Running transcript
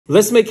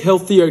Let's make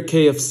healthier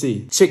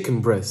KFC. Chicken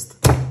breast.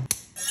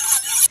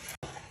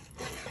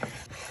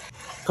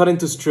 Cut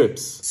into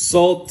strips.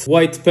 Salt,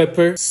 white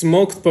pepper,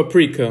 smoked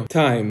paprika,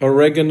 thyme,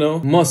 oregano,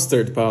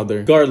 mustard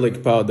powder,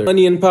 garlic powder,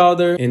 onion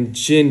powder, and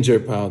ginger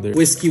powder.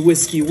 Whisk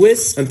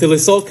until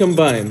it's all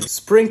combined.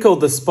 Sprinkle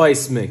the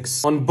spice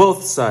mix on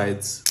both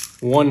sides.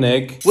 1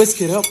 egg.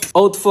 Whisk it up.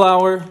 Oat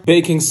flour,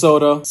 baking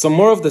soda, some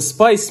more of the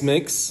spice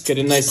mix. Get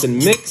it nice and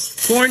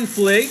mixed. Corn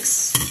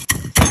flakes.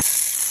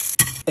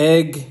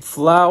 Egg,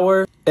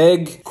 flour,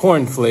 egg,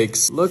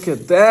 cornflakes. Look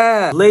at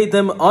that. Lay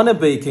them on a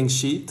baking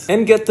sheet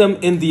and get them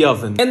in the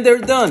oven. And they're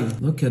done.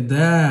 Look at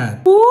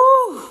that.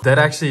 Woo! That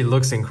actually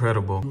looks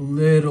incredible.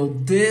 Little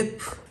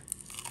dip.